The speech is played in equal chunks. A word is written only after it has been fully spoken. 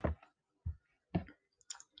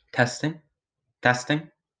Testing, testing.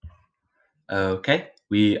 Okay,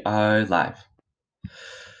 we are live.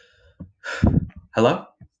 Hello,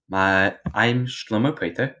 I'm Shlomo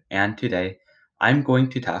Prater, and today I'm going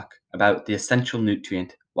to talk about the essential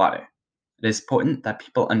nutrient water. It is important that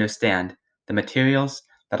people understand the materials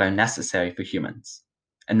that are necessary for humans,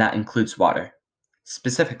 and that includes water.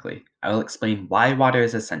 Specifically, I will explain why water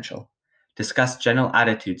is essential, discuss general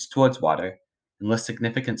attitudes towards water, and list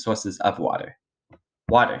significant sources of water.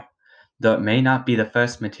 Water, though it may not be the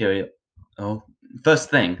first thing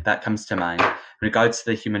that comes to mind in regards to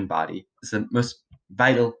the human body, is the most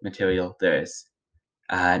vital material there is.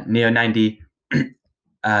 Near 60%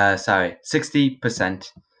 of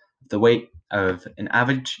the weight of an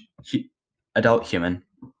average adult human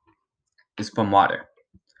is from water.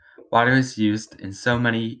 Water is used in so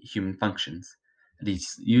many human functions. It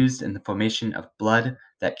is used in the formation of blood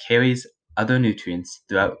that carries other nutrients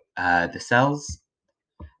throughout the cells,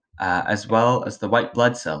 as well as the white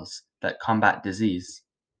blood cells that combat disease.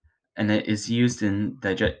 And it is used in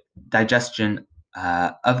digestion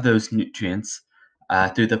of those nutrients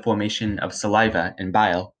through the formation of saliva and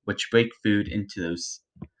bile, which break food into those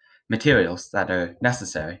materials that are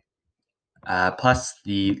necessary. Plus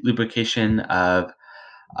the lubrication of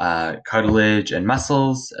cartilage and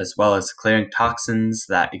muscles, as well as clearing toxins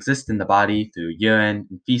that exist in the body through urine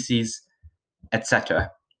and feces,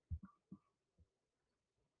 etc.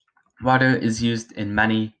 Water is used in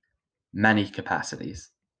many, many capacities.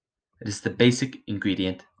 It is the basic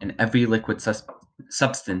ingredient in every liquid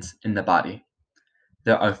substance in the body.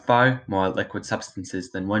 There are far more liquid substances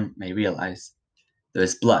than one may realize. There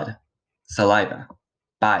is blood, saliva,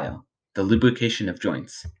 bile, the lubrication of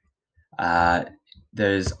joints.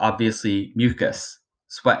 There's obviously mucus,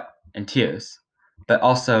 sweat, and tears, but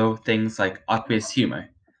also things like aqueous humor,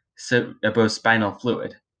 cerebrospinal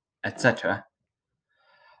fluid, etc.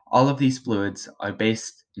 All of these fluids are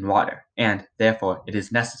based in water, and therefore it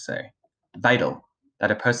is necessary, vital,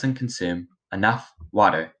 that a person consume enough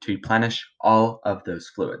water to replenish all of those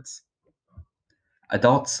fluids.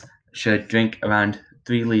 Adults should drink around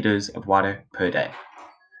 3 liters of water per day.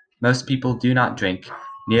 Most people do not drink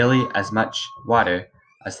nearly as much water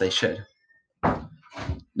as they should.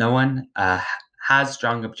 No one has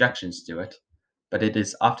strong objections to it, but it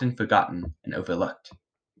is often forgotten and overlooked.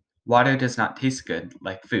 Water does not taste good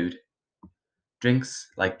like food.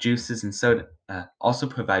 Drinks like juices and soda also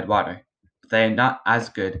provide water, but they are not as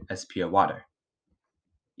good as pure water.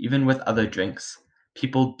 Even with other drinks,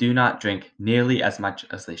 people do not drink nearly as much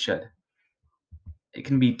as they should. It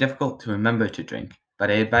can be difficult to remember to drink,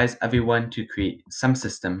 but I advise everyone to create some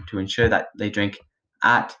system to ensure that they drink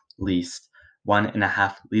at least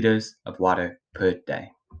 1.5 liters of water per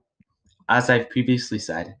day. As I've previously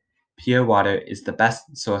said, pure water is the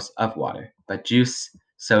best source of water, but juice,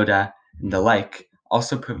 soda, and the like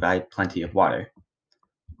also provide plenty of water.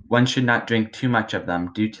 One should not drink too much of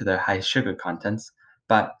them due to their high sugar contents,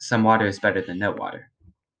 but some water is better than no water.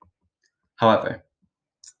 However,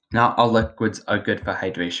 not all liquids are good for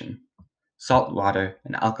hydration. Salt water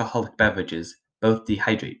and alcoholic beverages both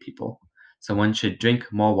dehydrate people, so one should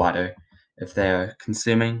drink more water if they are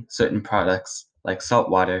consuming certain products like salt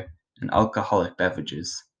water and alcoholic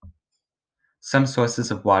beverages. Some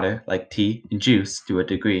sources of water, like tea and juice to a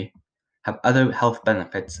degree, have other health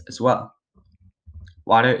benefits as well.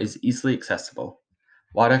 Water is easily accessible.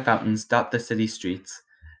 Water fountains dot the city streets,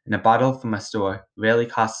 and a bottle from a store rarely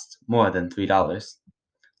costs more than $3.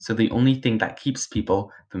 So the only thing that keeps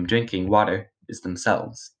people from drinking water is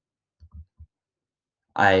themselves.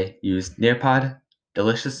 I used Nearpod,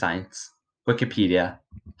 Delicious Science, Wikipedia,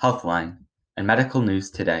 Healthline, and Medical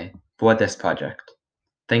News Today for this project.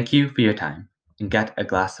 Thank you for your time, and get a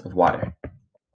glass of water.